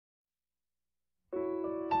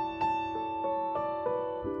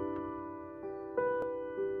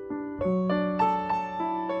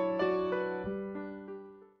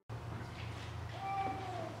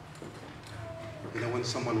when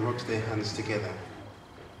someone rubs their hands together,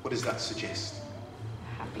 what does that suggest?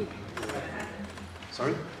 Happy.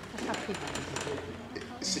 Sorry? Happy.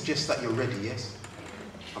 It suggests that you're ready, yes?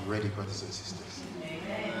 I'm ready, brothers and sisters.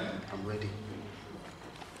 I'm ready.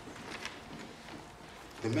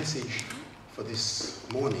 The message for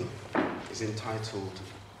this morning is entitled,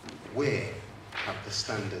 Where Have the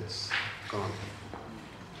Standards Gone?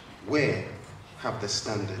 Where have the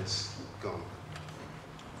standards gone?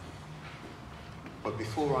 But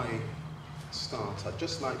before I start, I'd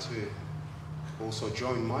just like to also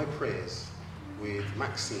join my prayers with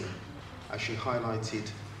Maxine as she highlighted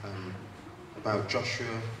about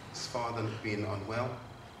Joshua's father being unwell,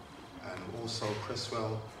 and also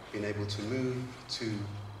Cresswell being able to move to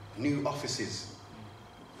new offices.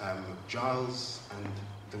 Giles and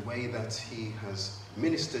the way that he has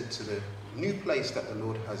ministered to the new place that the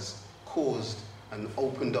Lord has caused and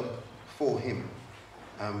opened up for him.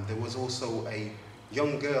 There was also a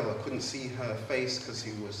young girl, I couldn't see her face because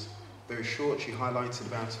he was very short. She highlighted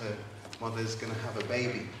about her mother's going to have a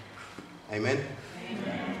baby. Amen?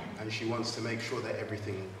 Amen. And she wants to make sure that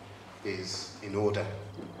everything is in order.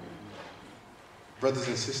 Brothers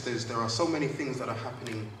and sisters, there are so many things that are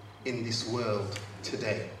happening in this world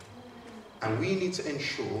today. And we need to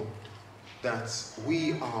ensure that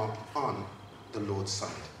we are on the Lord's side.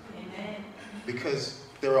 Amen. Because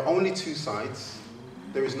there are only two sides.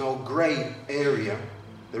 There is no grey area.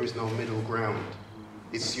 There is no middle ground.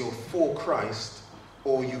 It's you're for Christ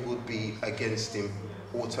or you would be against him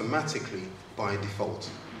automatically by default.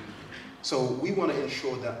 So we want to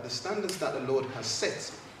ensure that the standards that the Lord has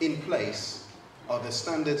set in place are the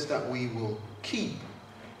standards that we will keep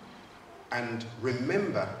and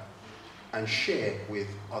remember and share with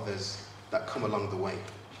others that come along the way.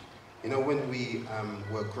 You know, when we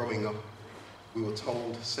were growing up, we were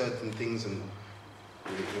told certain things and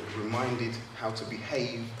we were reminded how to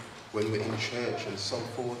behave when we're in church and so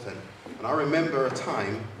forth. And I remember a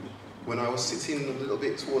time when I was sitting a little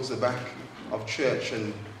bit towards the back of church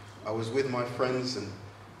and I was with my friends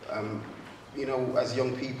and, you know, as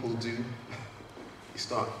young people do, you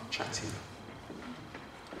start chatting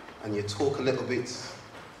and you talk a little bit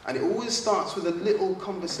and it always starts with a little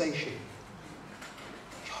conversation.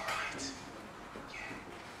 You're right. Yeah.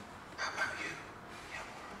 How about you?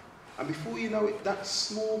 Yeah. And before you know it, that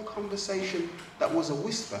small conversation that was a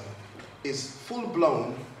whisper is full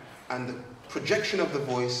blown, and the projection of the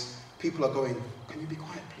voice, people are going, can you be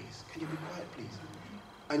quiet please? Can you be quiet please?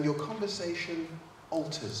 And your conversation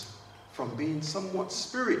alters from being somewhat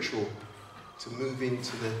spiritual to move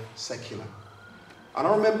into the secular. And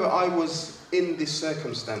I remember I was in this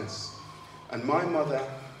circumstance and my mother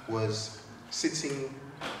was sitting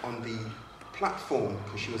on the platform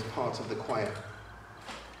because she was part of the choir.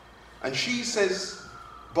 And she says,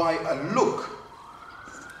 by a look,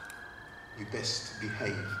 you best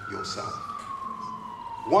behave yourself.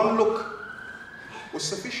 One look was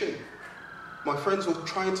sufficient. My friends were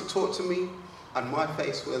trying to talk to me and my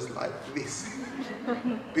face was like this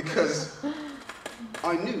because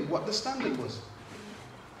I knew what the standard was.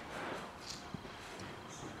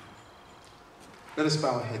 Let us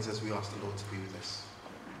bow our heads as we ask the Lord to be with us.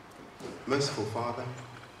 Merciful Father,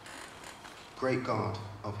 great God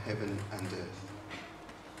of heaven and earth,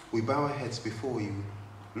 we bow our heads before you,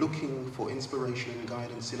 looking for inspiration and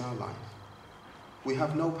guidance in our life. We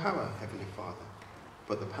have no power, Heavenly Father,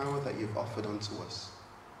 but the power that you've offered unto us.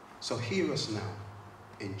 So hear us now.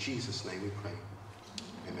 In Jesus' name we pray.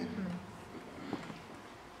 Amen.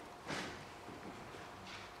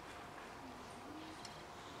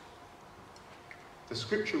 The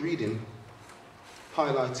scripture reading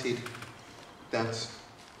highlighted that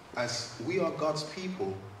as we are God's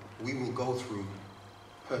people, we will go through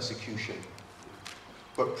persecution.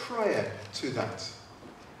 But prior to that,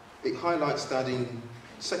 it highlights that in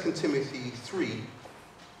 2 Timothy 3,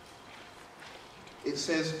 it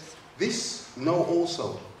says, this know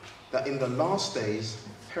also, that in the last days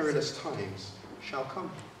perilous times shall come.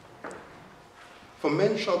 For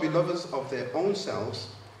men shall be lovers of their own selves,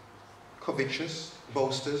 covetous,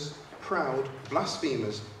 boasters, proud,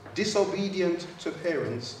 blasphemers, disobedient to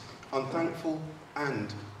parents, unthankful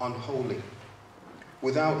and unholy,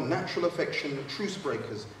 without natural affection, truce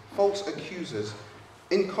breakers, false accusers,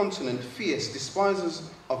 incontinent, fierce,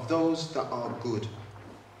 despisers of those that are good,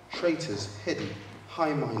 traitors, heady,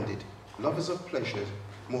 high-minded, lovers of pleasure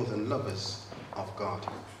more than lovers of God.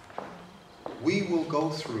 We will go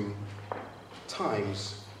through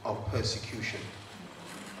times of persecution.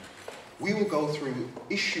 We will go through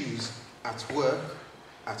issues at work,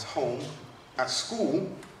 at home, at school,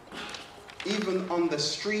 even on the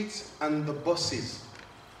street and the buses.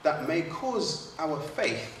 that may cause our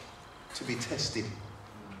faith to be tested.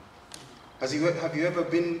 Have you ever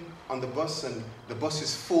been on the bus and the bus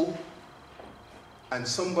is full and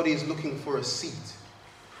somebody is looking for a seat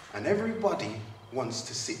and everybody wants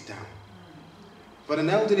to sit down? But an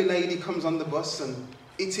elderly lady comes on the bus and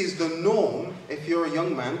it is the norm, if you're a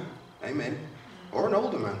young man, amen, or an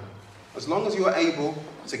older man, as long as you are able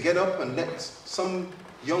to get up and let some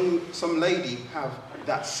lady have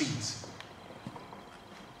that seat.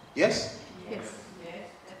 Yes? Yes.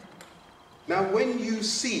 Now, when you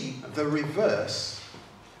see the reverse,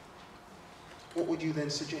 what would you then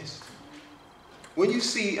suggest? When you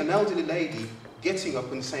see an elderly lady getting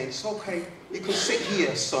up and saying, it's okay, you can sit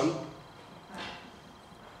here, son.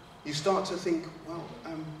 You start to think, well,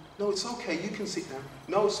 no, it's okay, you can sit down.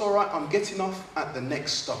 No, it's all right, I'm getting off at the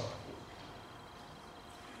next stop.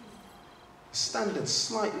 The standard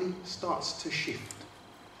slightly starts to shift.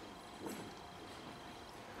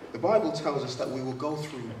 The Bible tells us that we will go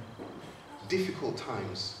through difficult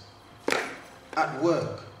times. At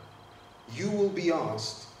work, you will be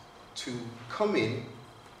asked to come in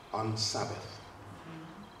on Sabbath.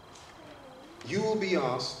 You will be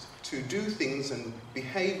asked to do things and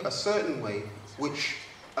behave a certain way which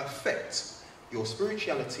affects your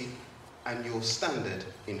spirituality and your standard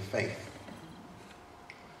in faith.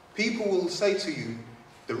 People will say to you,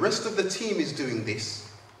 the rest of the team is doing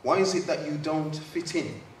this. Why is it that you don't fit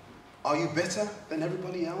in? Are you better than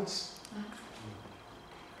everybody else?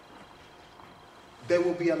 There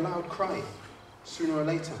will be a loud cry sooner or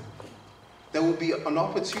later. There will be an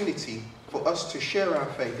opportunity for us to share our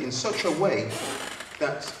faith in such a way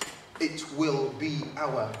that it will be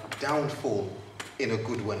our downfall in a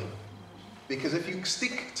good way. Because if you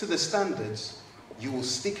stick to the standards, you will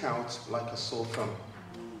stick out like a sore thumb.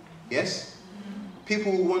 Yes?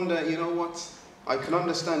 People will wonder, you know what, I can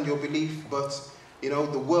understand your belief, but you know,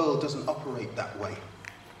 the world doesn't operate that way.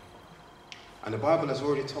 And the Bible has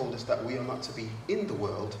already told us that we are not to be in the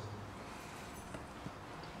world.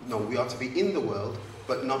 No, we are to be in the world,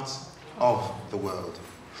 but not of the world.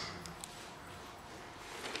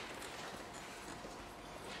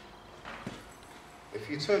 If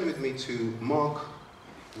you turn with me to Mark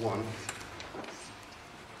 1.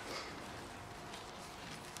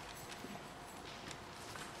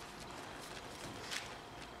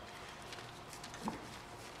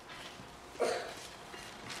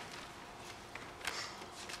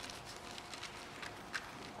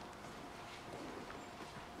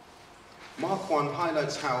 Mark 1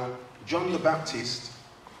 highlights how John the Baptist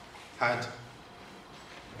had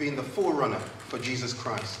been the forerunner for Jesus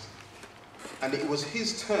Christ. And it was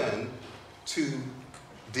his turn to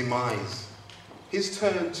demise, his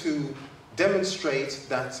turn to demonstrate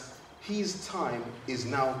that his time is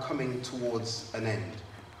now coming towards an end.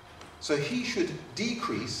 So he should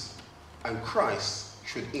decrease and Christ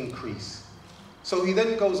should increase. So he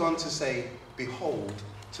then goes on to say, behold,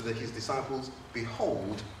 to his disciples,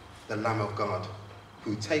 behold the Lamb of God,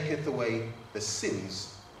 who taketh away the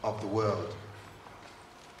sins of the world.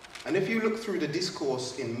 And if you look through the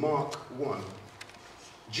discourse in Mark 1,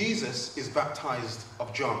 Jesus is baptized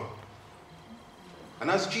of John. And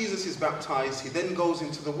as Jesus is baptized, he then goes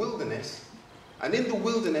into the wilderness, and in the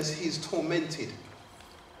wilderness he's tormented.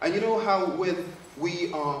 And you know how when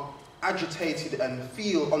we are agitated and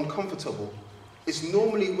feel uncomfortable, it's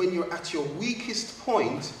normally when you're at your weakest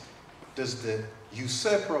point does the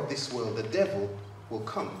usurper of this world, the devil, will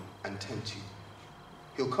come and tempt you.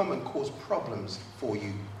 He'll come and cause problems for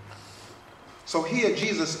you. So here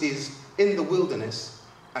Jesus is in the wilderness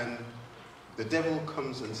and the devil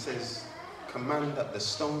comes and says, command that the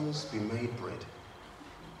stones be made bread.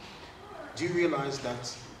 Do you realize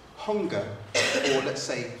that hunger, or let's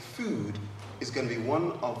say food, is going to be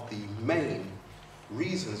one of the main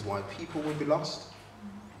reasons why people will be lost?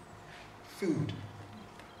 Food.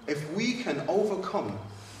 If we can overcome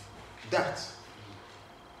that,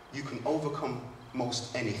 you can overcome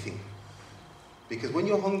most anything. Because when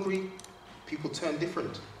you're hungry, people turn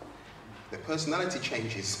different. Their personality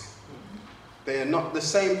changes. They are not the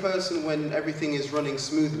same person when everything is running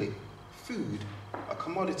smoothly. Food, a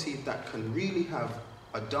commodity that can really have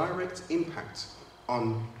a direct impact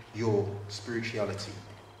on your spirituality.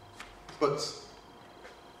 But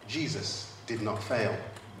Jesus did not fail.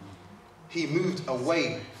 He moved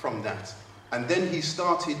away from that. And then he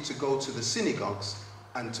started to go to the synagogues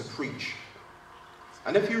and to preach.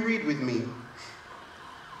 And if you read with me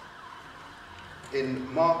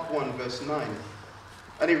in Mark 1 verse 9,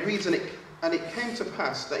 and it reads, and it came to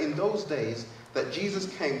pass that in those days that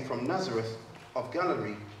Jesus came from Nazareth of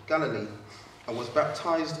Galilee, and was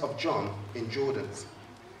baptized of John in Jordan.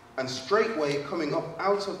 And straightway coming up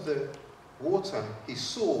out of the water, he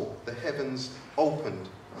saw the heavens opened,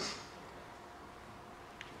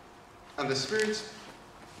 and the Spirit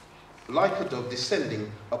like a dove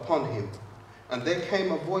descending upon him. And there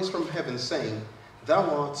came a voice from heaven saying, Thou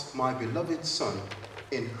art my beloved Son,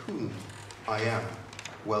 in whom I am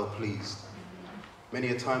well pleased. Many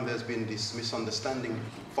a time there's been this misunderstanding,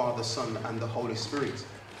 Father, Son, and the Holy Spirit.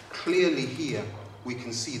 Clearly here we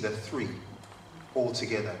can see the three all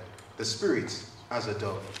together. The Spirit as a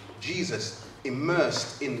dove, Jesus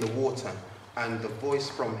immersed in the water, and the voice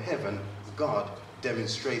from heaven, God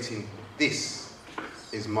demonstrating, this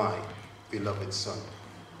is my beloved Son.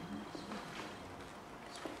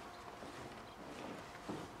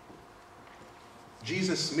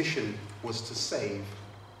 Jesus' mission was to save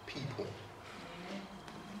people.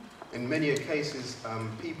 In many cases,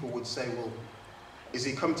 people would say, well, is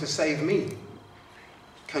he come to save me?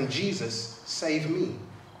 Can Jesus save me?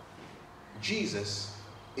 Jesus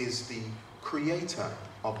is the creator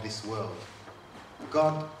of this world.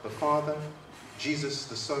 God the Father, Jesus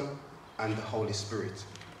the Son, and the Holy Spirit.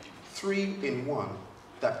 Three in one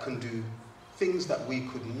that can do things that we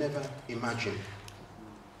could never imagine.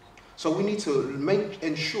 So we need to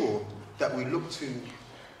ensure that we look to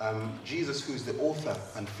Jesus, who's the author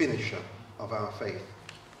and finisher of our faith.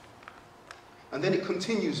 And then it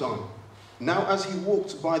continues on. Now as he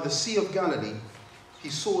walked by the Sea of Galilee, he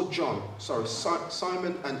saw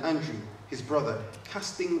Simon and Andrew, his brother,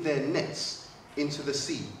 casting their nets into the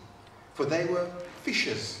sea, for they were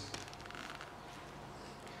fishers.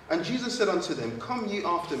 And Jesus said unto them, Come ye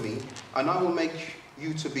after me, and I will make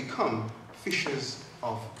you to become fishers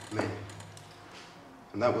of men.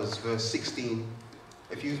 And that was verse 16.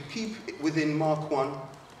 If you keep within Mark 1,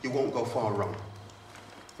 you won't go far wrong.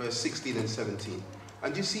 Verse 16 and 17.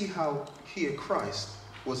 And you see how here Christ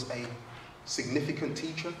was a significant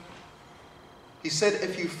teacher? He said,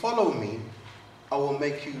 if you follow me, I will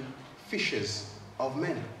make you fishers of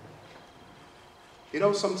men. You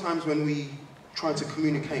know, sometimes when we try to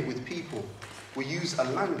communicate with people, we use a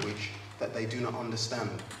language that they do not understand.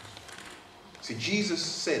 See, Jesus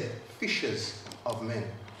said, fishers of men.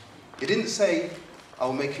 He didn't say,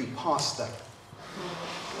 I'll make you pastor.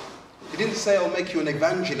 He didn't say, I'll make you an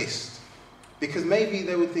evangelist. Because maybe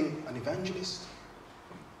they would think, an evangelist?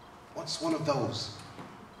 What's one of those?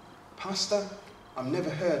 Pastor? I've never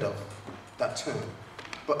heard of that term.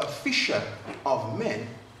 But a fisher of men?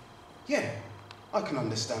 Yeah, I can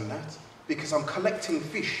understand that. Because I'm collecting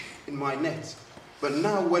fish in my net. But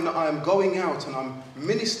now when I'm going out and I'm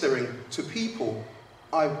ministering to people,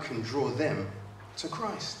 I can draw them to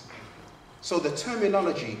Christ. So the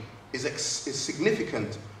terminology is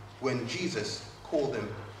significant when Jesus called them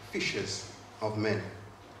fishers of men.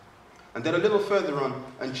 And then a little further on,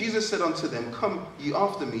 and Jesus said unto them, Come ye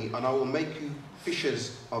after me, and I will make you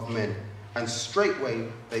fishers of men. And straightway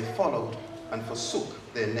they followed and forsook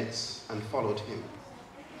their nets and followed him.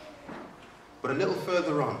 But a little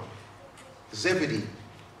further on, Zebedee,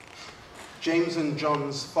 James and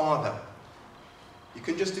John's father, you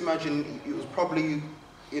can just imagine it was probably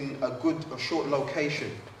in a short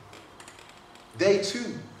location. They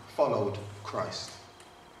too followed Christ.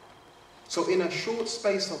 So in a short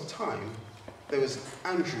space of time, there was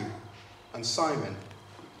Andrew and Simon,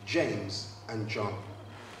 James and John.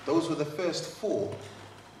 Those were the first four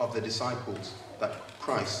of the disciples that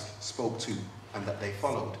Christ spoke to and that they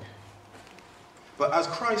followed. But as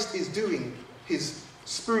Christ is doing his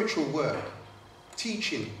spiritual work,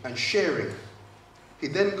 teaching and sharing, he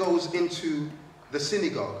then goes into the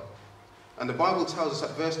synagogue. And the Bible tells us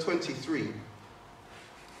at verse 23,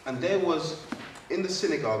 and there was in the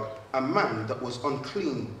synagogue a man that was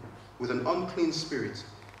unclean, with an unclean spirit.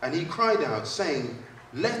 And he cried out, saying,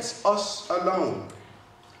 Let us alone.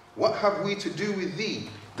 What have we to do with thee,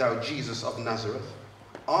 thou Jesus of Nazareth?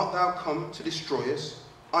 Art thou come to destroy us?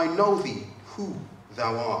 I know thee, who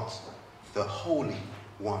thou art, the Holy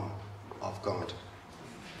One of God.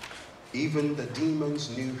 Even the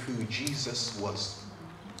demons knew who Jesus was.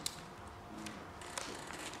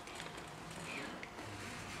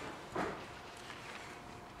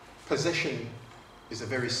 Possession is a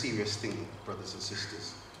very serious thing, brothers and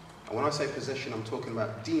sisters. And when I say possession, I'm talking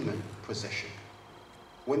about demon possession.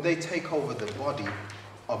 When they take over the body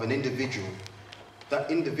of an individual, that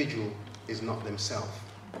individual is not themselves.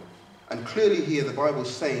 And clearly here the Bible is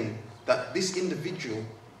saying that this individual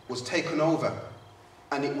was taken over,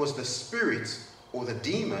 and it was the spirit or the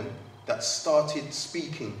demon that started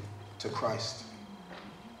speaking to Christ.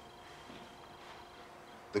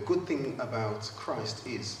 The good thing about Christ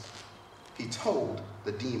is he told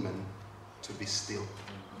the demon to be still.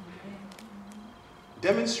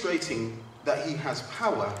 demonstrating that he has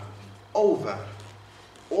power over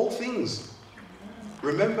all things.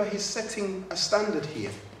 Remember, he's setting a standard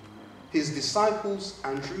here. His disciples,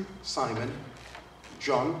 Andrew, Simon,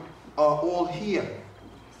 John, are all here.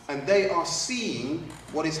 And they are seeing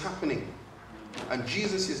what is happening. And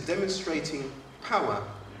Jesus is demonstrating power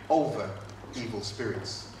over evil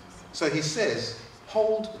spirits. So he says,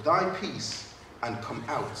 hold thy peace and come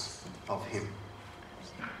out of him.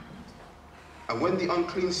 And when the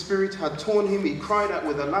unclean spirit had torn him, he cried out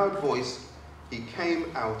with a loud voice. He came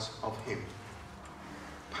out of him.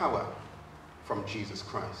 Power from Jesus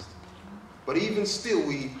Christ. But even still,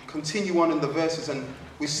 we continue on in the verses and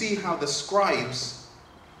we see how the scribes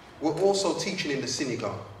were also teaching in the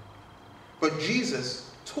synagogue. But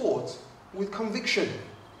Jesus taught with conviction.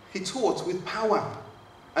 He taught with power.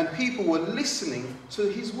 And people were listening to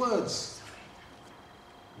his words.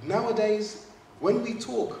 Nowadays, when we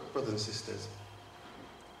talk, brothers and sisters,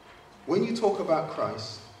 when you talk about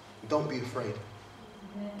Christ, don't be afraid.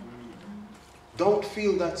 Don't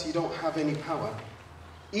feel that you don't have any power.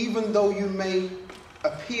 Even though you may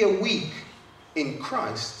appear weak in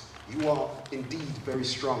Christ, you are indeed very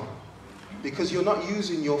strong. Because you're not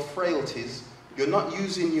using your frailties, you're not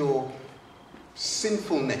using your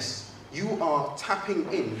sinfulness. You are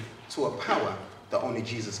tapping in to a power that only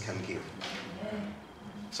Jesus can give.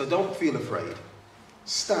 So don't feel afraid.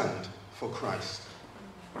 Stand for Christ.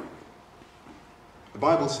 The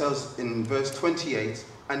Bible says in verse 28,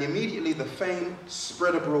 and immediately the fame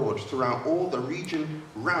spread abroad throughout all the region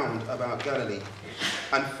round about Galilee.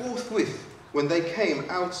 And forthwith, when they came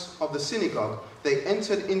out of the synagogue, they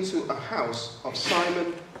entered into a house of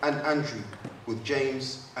Simon and Andrew with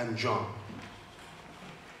James and John.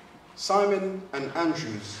 Simon and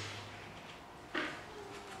Andrew's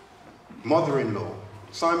mother-in-law,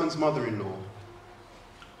 Simon's mother-in-law,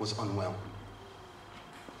 was unwell.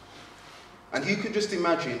 And you could just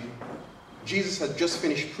imagine, Jesus had just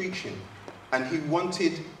finished preaching and he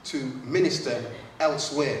wanted to minister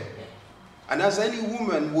elsewhere. And as any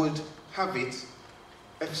woman would have it,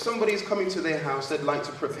 if somebody is coming to their house, they'd like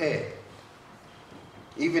to prepare.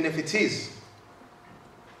 Even if it is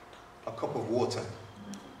a cup of water.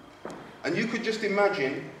 And you could just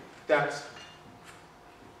imagine that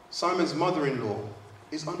Simon's mother-in-law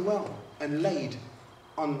is unwell and laid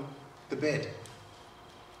on the bed.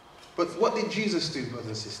 But what did Jesus do, brothers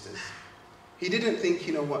and sisters? He didn't think,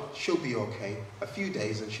 you know what, she'll be okay. A few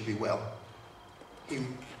days and she'll be well. He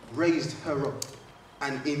raised her up.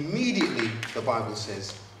 And immediately, the Bible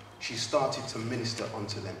says, she started to minister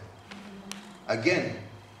unto them. Again,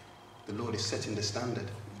 the Lord is setting the standard.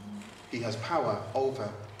 He has power over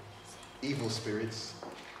evil spirits.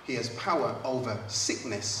 He has power over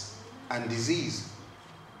sickness and disease.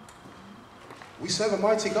 We serve a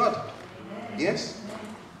mighty God. Yes?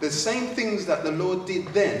 The same things that the Lord did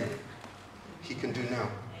then, he can do now.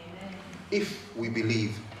 If we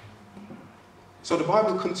believe. So the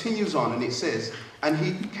Bible continues on and it says, and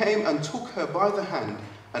he came and took her by the hand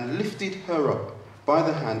and lifted her up by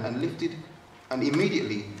the hand and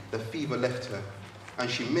immediately the fever left her and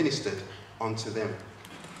she ministered unto them.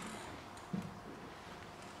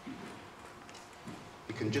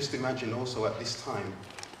 You can just imagine also at this time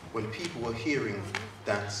when people were hearing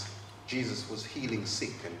that Jesus was healing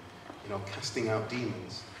sick and, casting out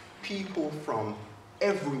demons, people from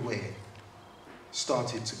everywhere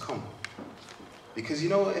started to come. Because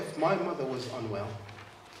if my mother was unwell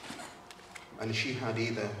and she had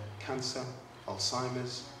either cancer,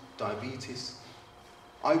 Alzheimer's, diabetes,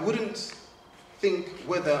 I wouldn't think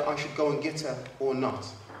whether I should go and get her or not.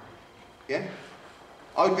 Yeah?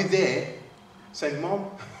 I'd be there saying,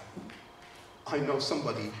 Mom, I know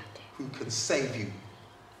somebody who can save you.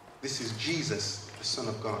 This is Jesus, the Son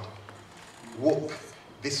of God. Walk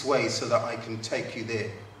this way so that I can take you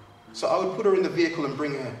there. So I would put her in the vehicle and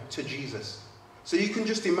bring her to Jesus. So you can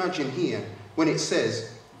just imagine here when it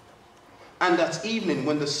says, and at evening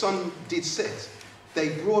when the sun did set, they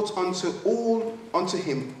brought unto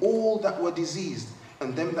him all that were diseased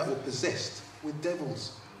and them that were possessed with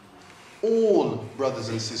devils. All, brothers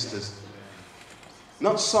and sisters.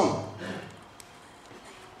 Not some.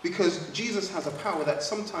 Because Jesus has a power that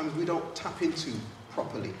sometimes we don't tap into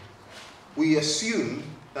properly. We assume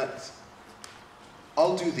that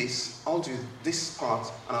I'll do this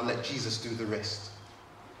part, and I'll let Jesus do the rest.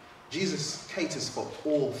 Jesus caters for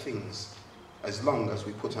all things as long as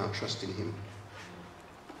we put our trust in him.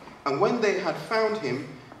 And when they had found him,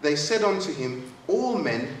 they said unto him, all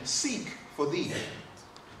men seek for thee.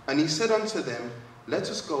 And he said unto them, let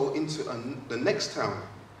us go into the next town,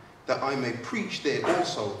 that I may preach there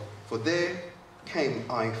also, for there came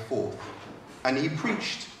I forth. And he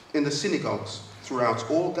preached in the synagogues throughout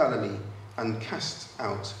all Galilee and cast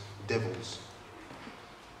out devils.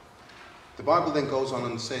 The Bible then goes on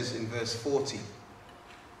and says in verse 40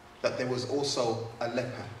 that there was also a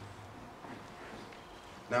leper.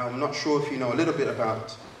 Now, I'm not sure if you know a little bit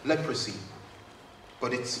about leprosy,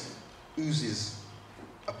 but it oozes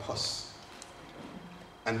a pus.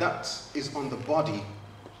 And that is on the body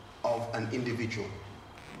of an individual.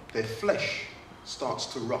 Their flesh starts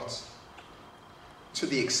to rot to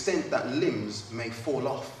the extent that limbs may fall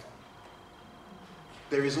off.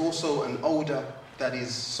 There is also an odor that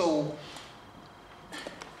is so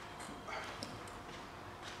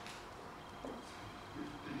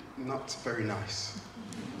not very nice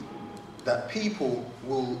that people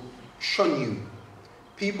will shun you.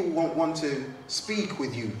 People won't want to speak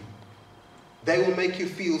with you. They will make you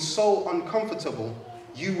feel so uncomfortable,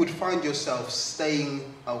 you would find yourself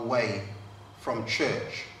staying away from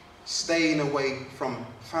church, staying away from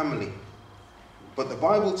family. But the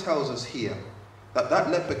Bible tells us here that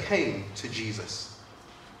that leper came to Jesus.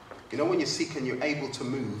 You know, when you're sick and you're able to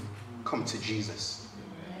move, come to Jesus.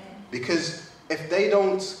 Because if they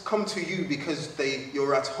don't come to you because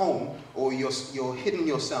you're at home or you're hidden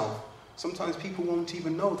yourself, sometimes people won't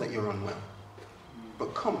even know that you're unwell.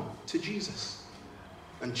 But come to Jesus,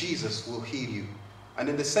 and Jesus will heal you. And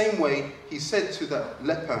in the same way, he said to the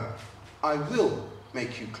leper, I will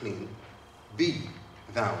make you clean. Be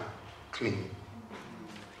thou clean.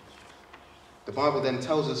 The Bible then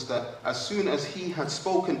tells us that as soon as he had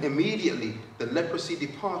spoken, immediately the leprosy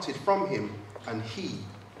departed from him, and he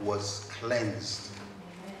was cleansed.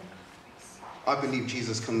 I believe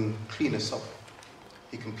Jesus can clean us up.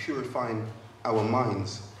 He can purify our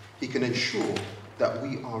minds. He can ensure that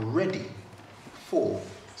we are ready for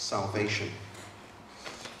salvation.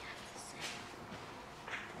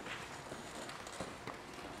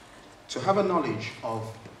 To have a knowledge of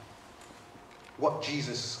what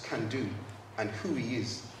Jesus can do and who he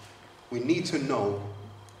is, we need to know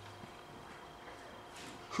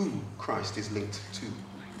who Christ is linked to.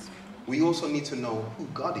 We also need to know who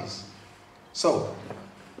God is. So,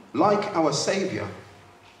 like our Savior,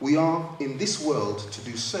 we are in this world to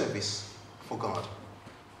do service for God.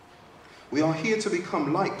 We are here to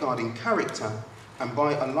become like God in character and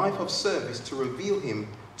by a life of service to reveal him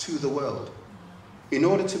to the world. In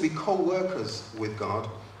order to be co-workers with God,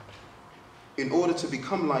 in order to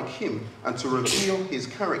become like him and to reveal his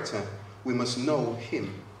character, we must know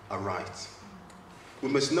him aright. We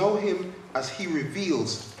must know him as he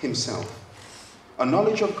reveals himself. A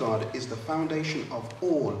knowledge of God is the foundation of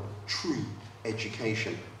all true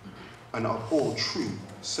education and of all true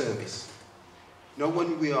service. You know,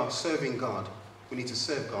 when we are serving God, we need to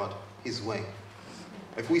serve God his way.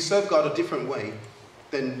 If we serve God a different way,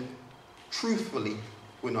 then truthfully,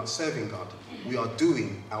 we're not serving God. We are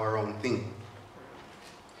doing our own thing.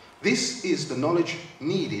 This is the knowledge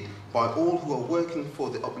needed by all who are working for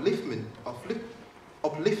the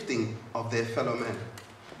uplifting of their fellow men.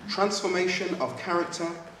 Transformation of character,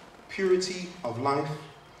 purity of life,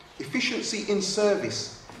 efficiency in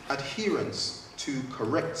service, adherence to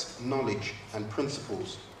correct knowledge and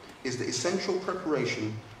principles is the essential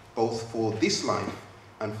preparation both for this life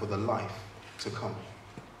and for the life to come.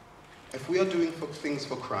 If we are doing things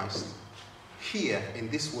for Christ here in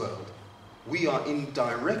this world, we are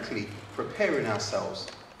indirectly preparing ourselves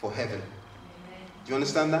for heaven. Do you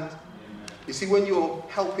understand that? You see, when you're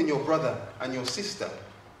helping your brother and your sister,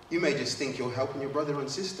 you may just think you're helping your brother and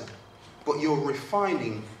sister, but you're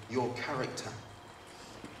refining your character.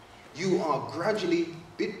 You are gradually,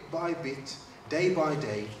 bit by bit, day by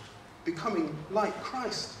day, becoming like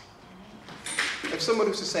Christ. If somebody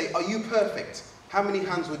was to say, are you perfect? How many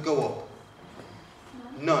hands would go up?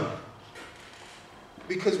 None.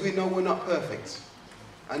 Because we know we're not perfect.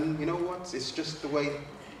 And you know what? It's just the way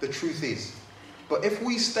the truth is. But if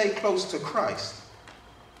we stay close to Christ,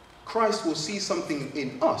 Christ will see something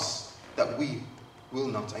in us that we will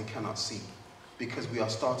not and cannot see, because we are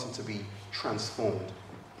starting to be transformed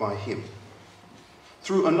by him.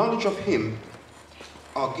 Through a knowledge of him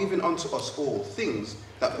are given unto us all things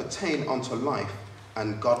that pertain unto life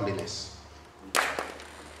and godliness.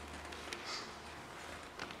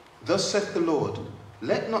 Thus saith the Lord,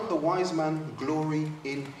 let not the wise man glory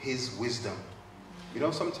in his wisdom. You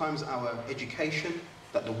know, sometimes our education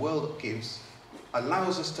that the world gives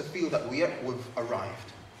allows us to feel that we've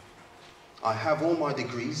arrived. I have all my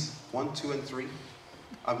degrees, 1, 2, and 3.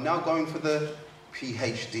 I'm now going for the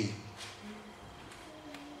PhD.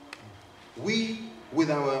 We, with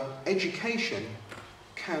our education,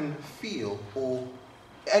 can feel or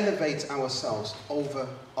elevate ourselves over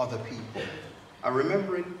other people. I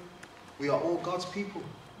remember We are all God's people.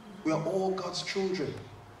 We are all God's children.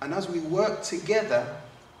 And as we work together,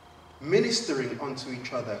 ministering unto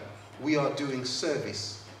each other, we are doing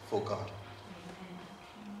service for God.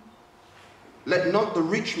 Let not the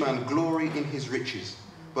rich man glory in his riches,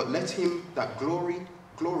 but let him that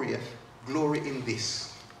glorieth glory in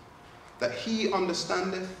this, that he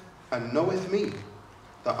understandeth and knoweth me,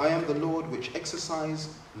 that I am the Lord which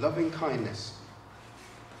exercise loving kindness,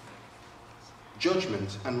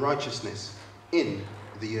 judgment and righteousness in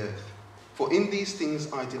the earth. For in these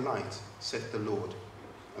things I delight, saith the Lord.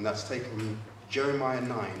 And that's taken from Jeremiah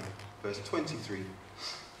 9, verse 23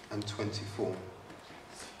 and 24.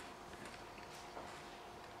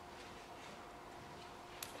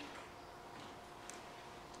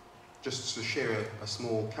 Just to share a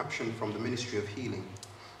small caption from the Ministry of Healing.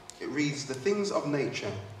 It reads, the things of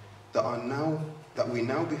nature that we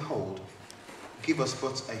now behold give us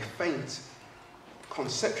but a faint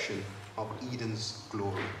conception of Eden's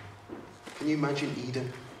glory. Can you imagine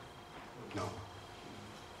Eden? No.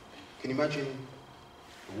 Can you imagine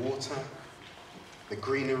the water, the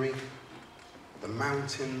greenery, the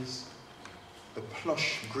mountains, the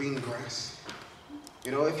plush green grass?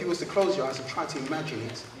 You know, if you was to close your eyes and try to imagine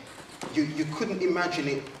it, you couldn't imagine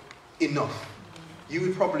it enough. You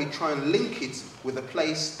would probably try and link it with a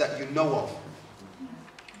place that you know of.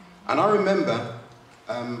 And I remember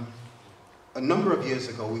a number of years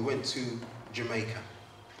ago, we went to Jamaica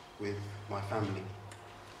with my family.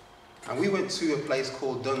 And we went to a place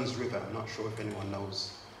called Dunn's River. I'm not sure if anyone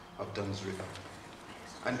knows of Dunn's River.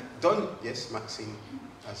 And yes, Maxine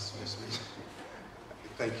has just mentioned.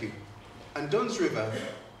 Thank you. And Dunn's River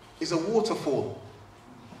is a waterfall.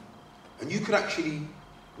 And you could actually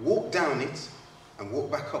walk down it and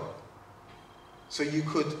walk back up. So you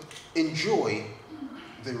could enjoy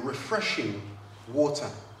the refreshing water.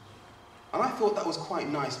 And I thought that was quite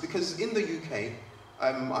nice because in the UK,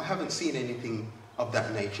 I haven't seen anything of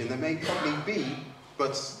that nature. And there may probably be,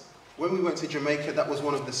 but when we went to Jamaica, that was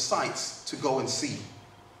one of the sights to go and see.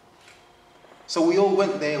 So we all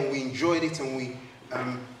went there and we enjoyed it, and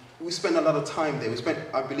we spent a lot of time there. We spent,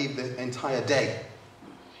 I believe, the entire day.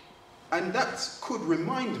 And that could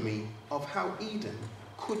remind me of how Eden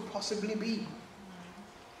could possibly be.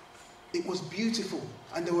 It was beautiful,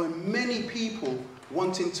 and there were many people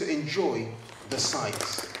wanting to enjoy the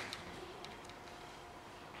sights.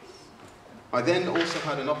 I then also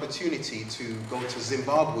had an opportunity to go to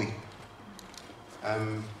Zimbabwe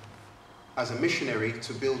as a missionary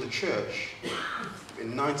to build a church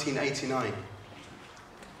in 1989.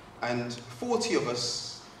 And 40 of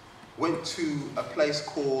us went to a place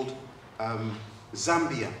called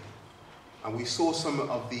Zambia, and we saw some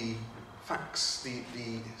of the facts,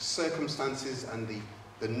 the circumstances and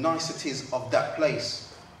the niceties of that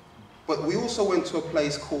place. But we also went to a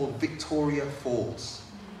place called Victoria Falls.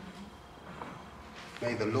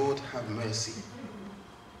 May the Lord have mercy.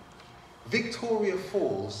 Victoria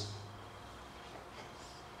Falls,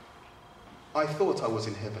 I thought I was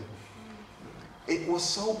in heaven. It was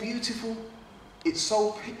so beautiful, it's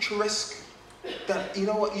so picturesque, that, you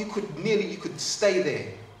know what, you could stay there.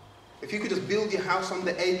 If you could just build your house on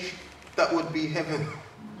the edge, that would be heaven.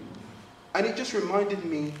 And it just reminded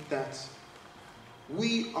me that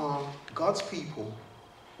we are God's people,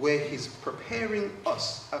 where He's preparing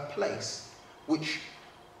us a place which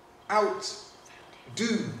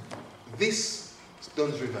outdo this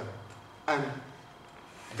Dunn's River and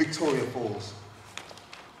Victoria Falls.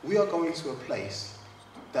 We are going to a place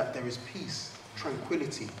that there is peace,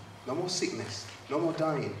 tranquility, no more sickness, no more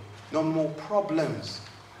dying, no more problems,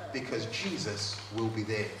 because Jesus will be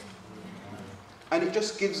there. And it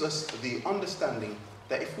just gives us the understanding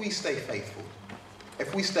that if we stay faithful,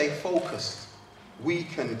 if we stay focused, we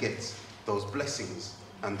can get those blessings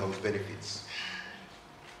and those benefits.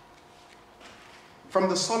 From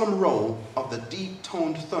the solemn roll of the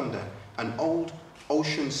deep-toned thunder and old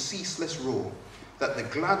ocean's ceaseless roar, that the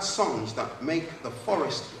glad songs that make the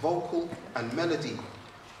forest vocal and melody,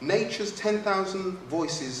 nature's 10,000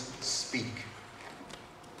 voices speak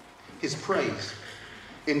His praise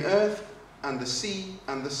in earth and the sea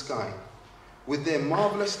and the sky, with their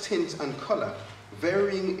marvelous tint and color,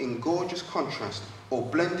 varying in gorgeous contrast or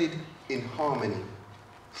blended in harmony.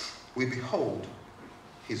 We behold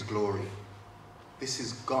His glory. This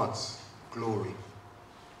is God's glory.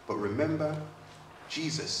 But remember,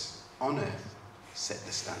 Jesus on earth set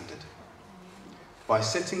the standard. By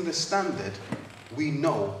setting the standard, we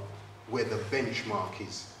know where the benchmark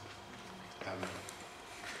is.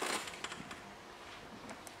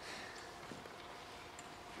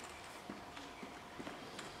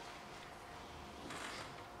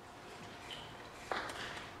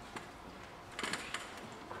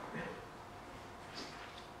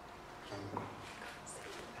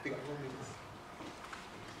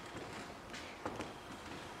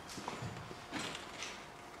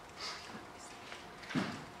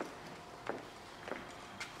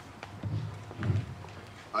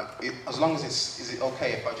 As long as is it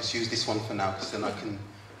okay if I just use this one for now, because then I can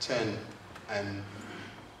turn and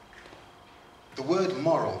the word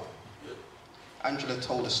moral. Angela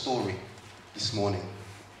told a story this morning,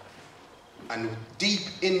 and deep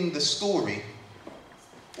in the story,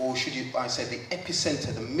 or I say the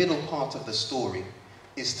epicenter, the middle part of the story,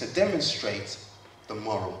 is to demonstrate the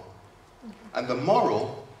moral. And the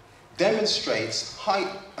moral demonstrates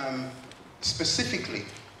specifically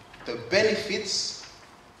the benefits,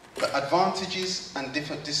 the advantages and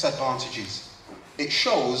disadvantages. It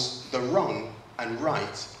shows the wrong and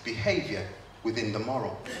right behavior within the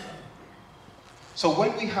moral. So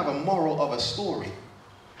when we have a moral of a story,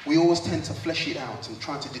 we always tend to flesh it out and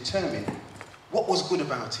try to determine what was good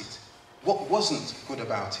about it, what wasn't good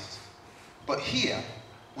about it. But here,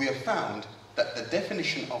 we have found that the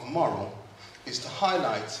definition of moral is to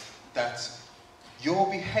highlight that your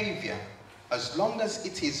behavior, as long as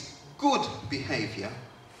it is good behavior,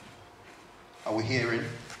 are we hearing?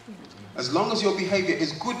 As long as your behavior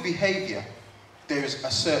is good behavior, there is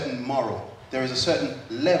a certain moral, there is a certain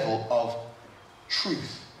level of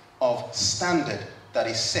truth, of standard that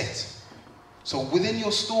is set. So within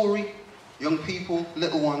your story, young people,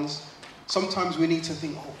 little ones, sometimes we need to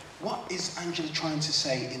think, oh, what is Angela trying to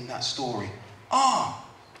say in that story? Ah,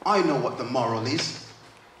 I know what the moral is.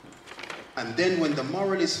 And then when the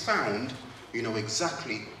moral is found, you know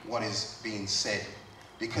exactly what is being said,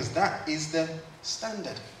 because that is the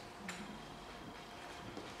standard.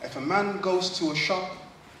 If a man goes to a shop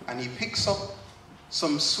and he picks up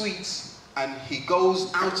some sweets and he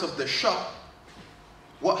goes out of the shop,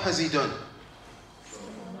 what has he done?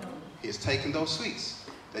 He has taken those sweets.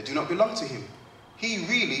 They do not belong to him. He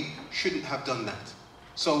really shouldn't have done that.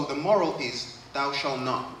 So the moral is, thou shalt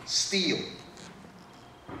not steal.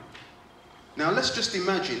 Now let's just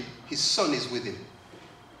imagine his son is with him.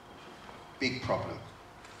 Big problem.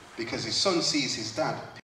 Because his son sees his dad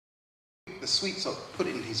pick the sweets up, put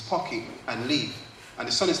it in his pocket and leave. And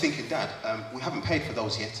the son is thinking, Dad, we haven't paid for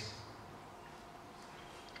those yet.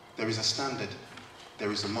 There is a standard.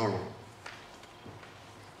 There is a moral.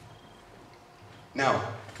 Now,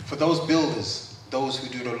 for those builders, those who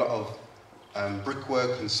do a lot of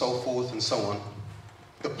brickwork and so forth and so on,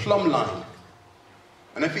 the plumb line.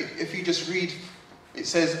 And if you just read, it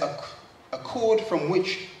says, a cord from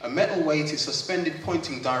which a metal weight is suspended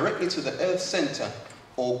pointing directly to the Earth's center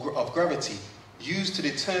of gravity, used to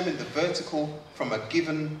determine the vertical from a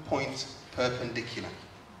given point perpendicular.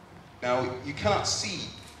 Now, you cannot see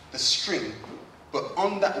the string, but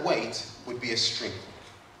on that weight would be a string.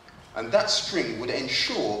 And that string would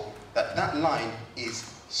ensure that that line is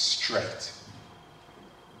straight.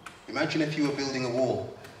 Imagine if you were building a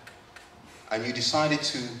wall and you decided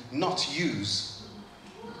to not use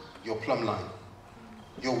your plumb line.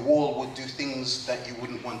 Your wall would do things that you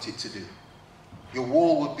wouldn't want it to do. Your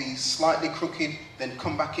wall would be slightly crooked, then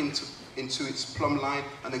come back into its plumb line,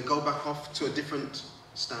 and then go back off to a different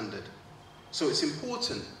standard. So it's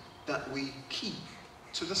important that we keep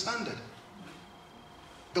to the standard.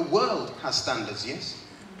 The world has standards, yes?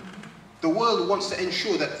 The world wants to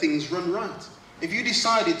ensure that things run right. If you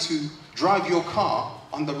decided to drive your car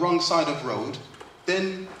on the wrong side of the road,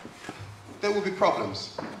 then there will be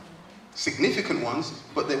problems. Significant ones,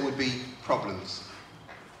 but there would be problems.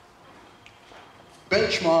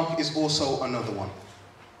 Benchmark is also another one.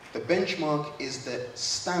 The benchmark is the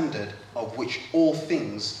standard of which all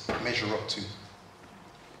things measure up to.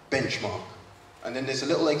 Benchmark. And then there's a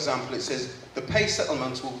little example. It says, the pay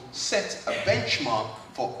settlement will set a benchmark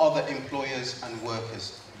for other employers and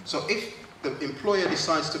workers. So if the employer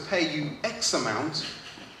decides to pay you X amount,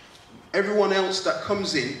 everyone else that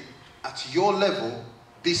comes in at your level,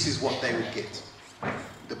 this is what they would get.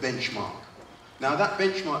 The benchmark. Now that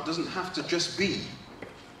benchmark doesn't have to just be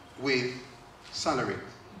with salary.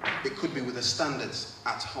 It could be with the standards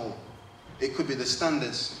at home. It could be the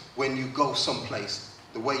standards when you go someplace,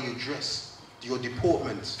 the way you dress, your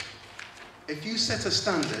deportment. If you set a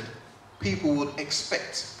standard, people would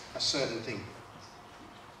expect a certain thing.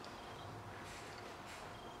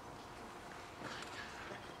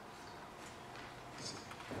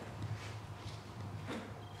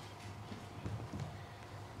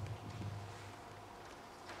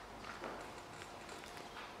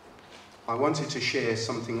 I wanted to share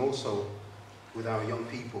something also with our young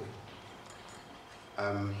people.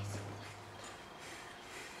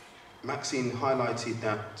 Maxine highlighted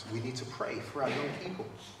that we need to pray for our young people.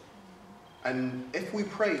 And if we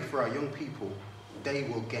pray for our young people, they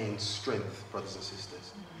will gain strength, brothers and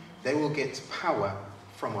sisters. They will get power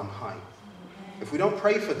from on high. If we don't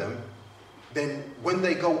pray for them, then when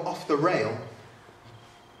they go off the rail,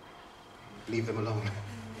 leave them alone.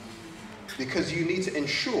 Because you need to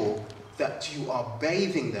ensure that you are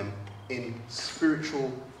bathing them in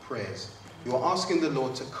spiritual prayers. You are asking the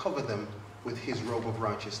Lord to cover them with his robe of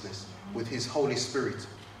righteousness, with his Holy Spirit,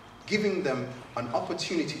 giving them an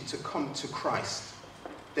opportunity to come to Christ.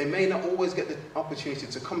 They may not always get the opportunity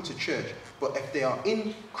to come to church, but if they are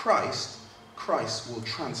in Christ, Christ will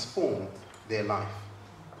transform their life.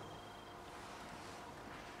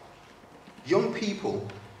 Young people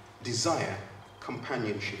desire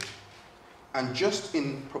companionship, and just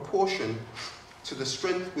in proportion to the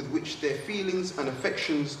strength with which their feelings and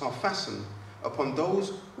affections are fastened upon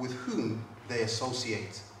those with whom they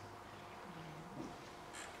associate.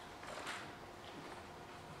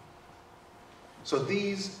 So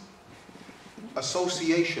these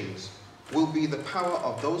associations will be the power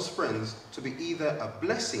of those friends to be either a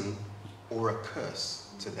blessing or a curse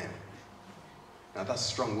to them. Now that's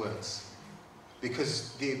strong words,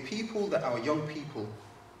 because the people that our young people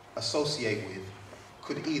associate with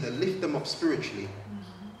could either lift them up spiritually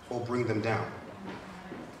or bring them down.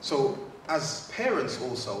 So as parents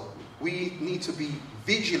also, we need to be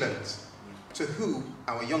vigilant to who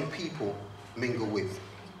our young people mingle with.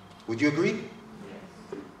 Would you agree?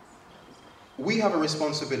 We have a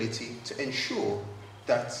responsibility to ensure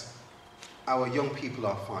that our young people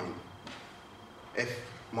are fine. If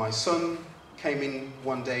my son came in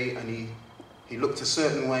one day and he looked a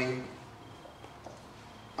certain way,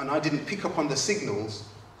 and I didn't pick up on the signals,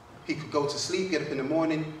 he could go to sleep, get up in the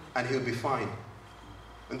morning, and he would be fine.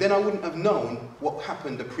 And then I wouldn't have known what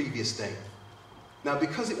happened the previous day. Now,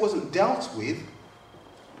 because it wasn't dealt with,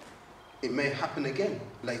 it may happen again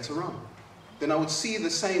later on. Then I would see the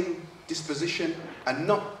same disposition and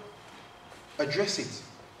not address it.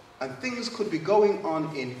 And things could be going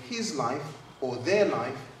on in his life or their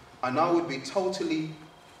life, and I would be totally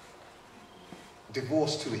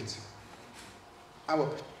divorced to it. Our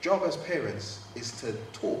job as parents is to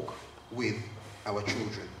talk with our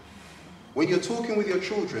children. When you're talking with your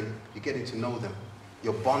children, you're getting to know them.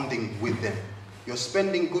 You're bonding with them. You're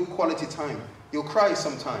spending good quality time. You'll cry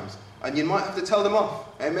sometimes, and you might have to tell them off.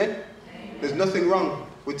 Amen? There's nothing wrong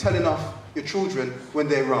with telling off your children when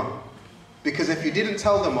they're wrong. Because if you didn't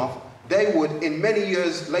tell them off, they would, in many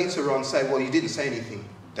years later on, say, well, you didn't say anything,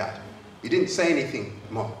 Dad. You didn't say anything,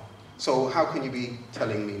 Mom. So how can you be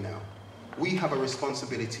telling me now? We have a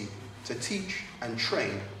responsibility to teach and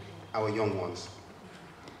train our young ones.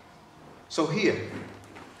 So here,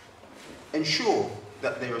 ensure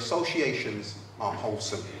that their associations are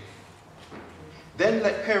wholesome. Then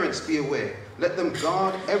let parents be aware. Let them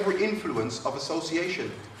guard every influence of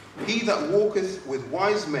association. He that walketh with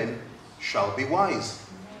wise men shall be wise.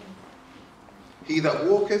 He that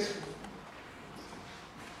walketh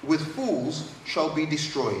with fools shall be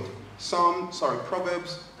destroyed.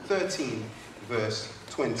 Proverbs 13, verse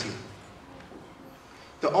 20.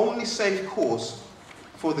 The only safe course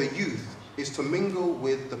for the youth is to mingle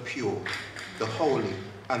with the pure, the holy,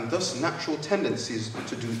 and thus natural tendencies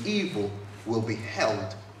to do evil will be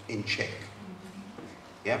held in check.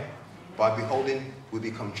 Yeah? By beholding, we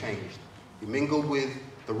become changed. You mingle with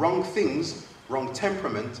the wrong things, wrong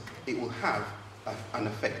temperament, it will have an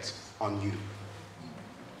effect on you.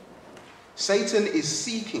 Satan is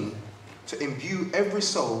seeking to imbue every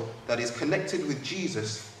soul that is connected with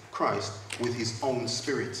Jesus Christ with his own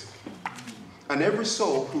spirit. And every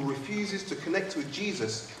soul who refuses to connect with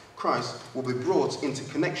Jesus Christ will be brought into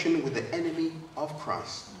connection with the enemy of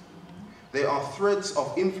Christ. There are threads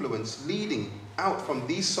of influence leading out from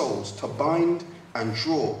these souls to bind and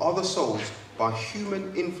draw other souls by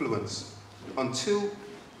human influence until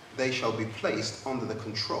they shall be placed under the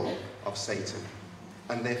control of Satan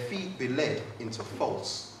and their feet be led into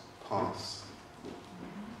false paths.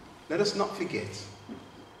 Let us not forget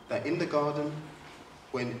that in the garden,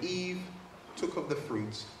 when Eve took of the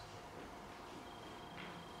fruit,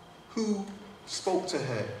 who spoke to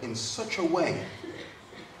her in such a way,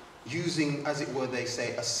 using, as it were, they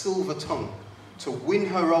say, a silver tongue to win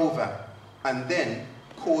her over and then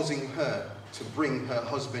causing her to bring her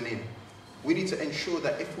husband in. We need to ensure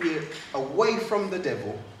that if we're away from the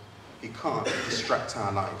devil, he can't distract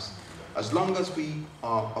our lives, as long as we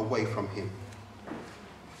are away from him.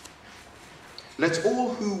 Let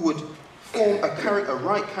all who would form a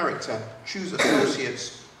right character choose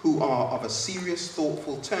associates who are of a serious,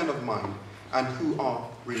 thoughtful turn of mind and who are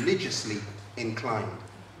religiously inclined.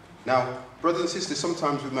 Now, brothers and sisters,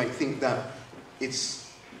 sometimes we might think that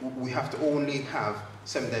we have to only have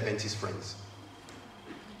Seventh-day Adventist friends.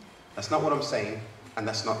 That's not what I'm saying, and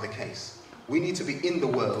that's not the case. We need to be in the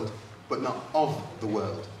world, but not of the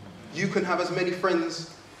world. You can have as many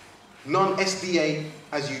friends, non-SDA,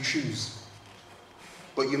 as you choose.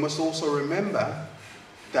 But you must also remember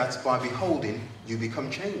that by beholding, you become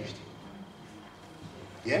changed.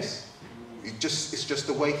 Yes? It's just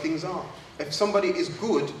the way things are. If somebody is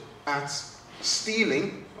good at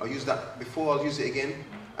stealing, I'll use that before, I'll use it again,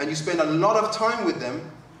 and you spend a lot of time with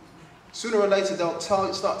them, sooner or later they'll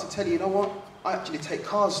start to tell you, you know what, I actually take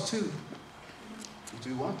cars too. You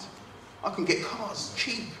do what? I can get cars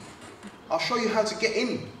cheap. I'll show you how to get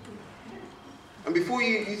in. And before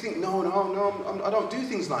you think, no, I don't do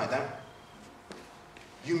things like that.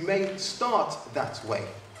 You may start that way,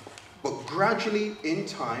 but gradually in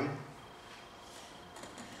time,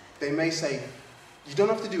 they may say, you don't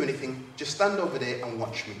have to do anything, just stand over there and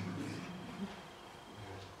watch me.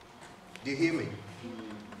 Do you hear me?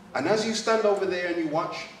 And as you stand over there and you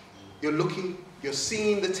watch, you're looking, you're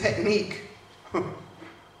seeing the technique.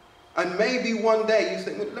 And maybe one day you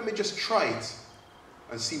think, let me just try it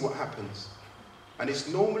and see what happens. And it's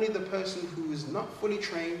normally the person who is not fully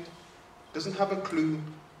trained, doesn't have a clue,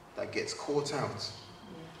 that gets caught out.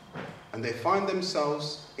 And they find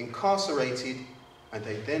themselves incarcerated, and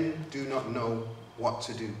they then do not know what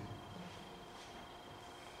to do.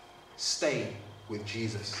 Stay with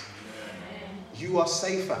Jesus. You are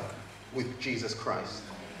safer with Jesus Christ.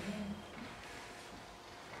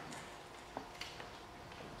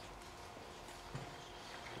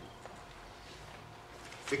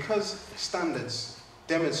 Because standards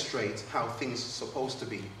demonstrate how things are supposed to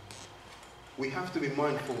be, we have to be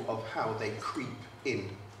mindful of how they creep in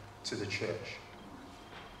to the church.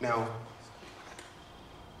 Now,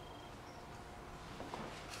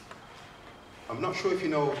 I'm not sure if you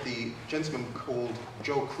know of the gentleman called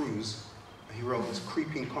Joe Cruz. He wrote this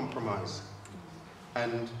Creeping Compromise.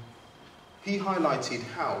 And he highlighted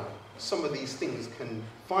how some of these things can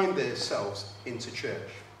find themselves into church.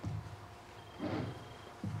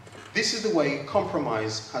 This is the way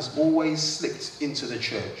compromise has always slipped into the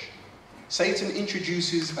church. Satan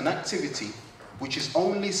introduces an activity which is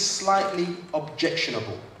only slightly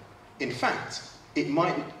objectionable. In fact, it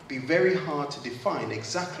might be very hard to define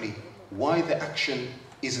exactly why the action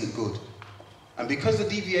isn't good. And because the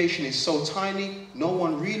deviation is so tiny, no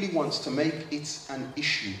one really wants to make it an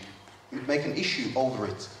issue, make an issue over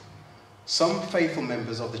it. Some faithful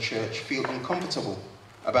members of the church feel uncomfortable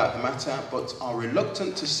about the matter, but are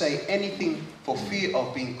reluctant to say anything for fear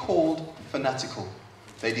of being called fanatical.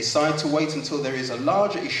 They decide to wait until there is a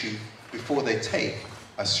larger issue before they take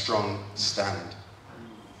a strong stand.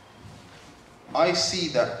 I see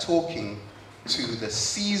that talking to the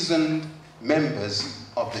seasoned members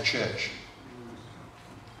of the church.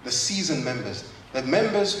 The seasoned members. The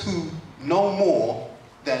members who know more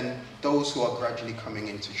than those who are gradually coming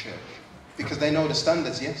into church. Because they know the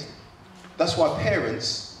standards, yes? That's why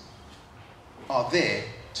parents are there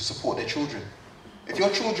to support their children. If your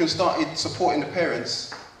children started supporting the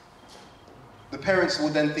parents will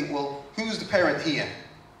then think, well, who's the parent here?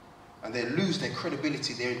 And they lose their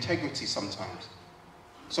credibility, their integrity sometimes.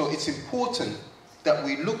 So it's important that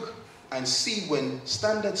we look and see when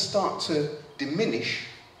standards start to diminish,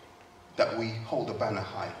 that we hold a banner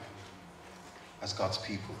high as God's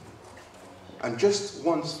people. And just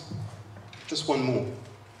one more.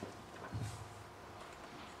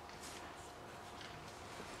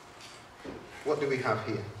 What do we have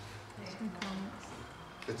here?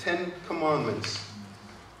 The 10 Commandments.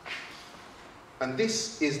 And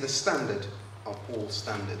this is the standard of all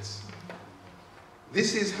standards.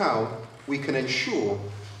 This is how we can ensure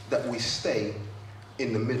that we stay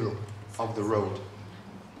in the middle of the road.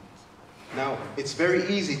 Now, it's very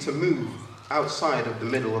easy to move outside of the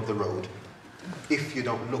middle of the road if you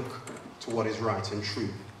don't look to what is right and true.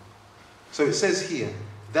 So it says here,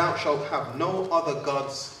 thou shalt have no other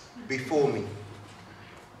gods before me.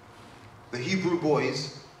 The Hebrew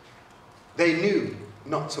boys, they knew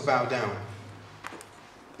not to bow down.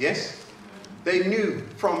 Yes? They knew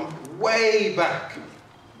from way back,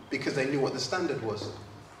 because they knew what the standard was.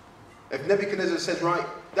 If Nebuchadnezzar said, right,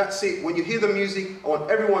 that's it. When you hear the music, I want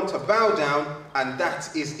everyone to bow down, and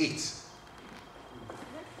that is it.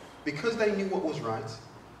 Because they knew what was right,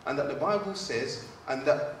 and that the Bible says, and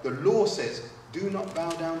that the law says, do not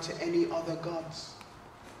bow down to any other gods.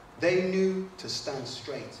 They knew to stand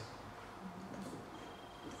straight.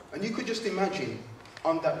 And you could just imagine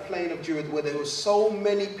on that plain of Jericho where there were so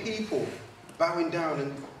many people bowing down,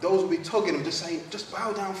 and those would be tugging them, just saying, just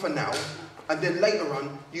bow down for now, and then later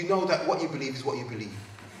on, you know that what you believe is what you believe.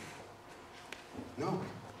 No,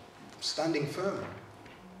 standing firm.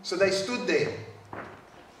 So they stood there,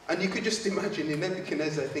 And you could just imagine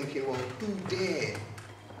Nebuchadnezzar thinking, well, who dare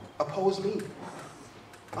oppose me?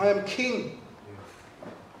 I am king.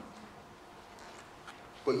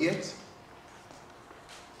 But yet,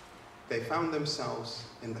 they found themselves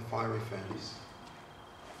in the fiery furnace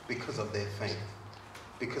because of their faith,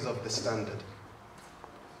 because of the standard.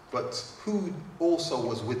 But who also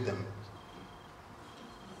was with them?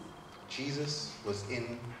 Jesus was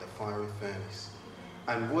in the fiery furnace.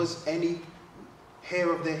 And was any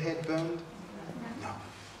hair of their head burned? No.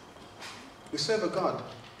 We serve a God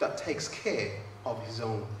that takes care of his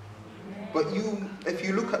own. But if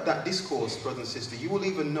you look at that discourse, brothers and sisters, you will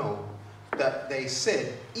even know that they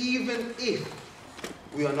said, even if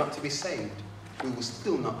we are not to be saved, we will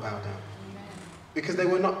still not bow down. Because they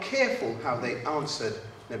were not careful how they answered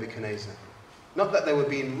Nebuchadnezzar. Not that they were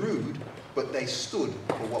being rude, but they stood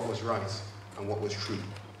for what was right and what was true.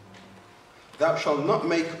 Thou shalt not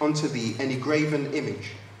make unto thee any graven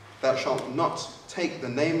image. Thou shalt not take the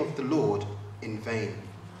name of the Lord in vain.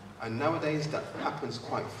 And nowadays that happens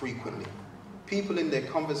quite frequently. People in their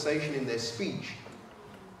conversation, in their speech,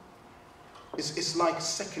 it's like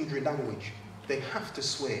secondary language. They have to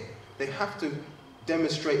swear. They have to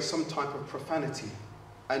demonstrate some type of profanity.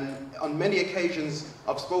 And on many occasions,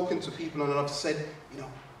 I've spoken to people and I've said,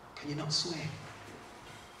 can you not swear?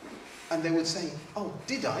 And they would say, oh,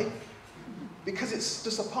 did I? Because it's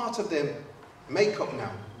just a part of their makeup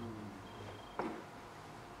now.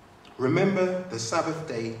 Remember the Sabbath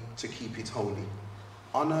day to keep it holy.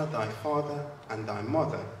 Honor thy father and thy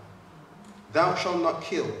mother. Thou shalt not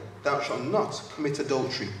kill. Thou shalt not commit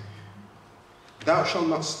adultery. Thou shalt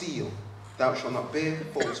not steal. Thou shalt not bear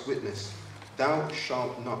false witness. Thou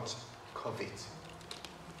shalt not covet.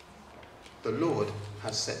 The Lord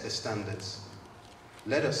has set the standards.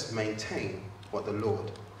 Let us maintain what the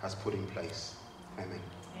Lord has put in place. Amen.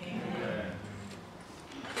 Amen.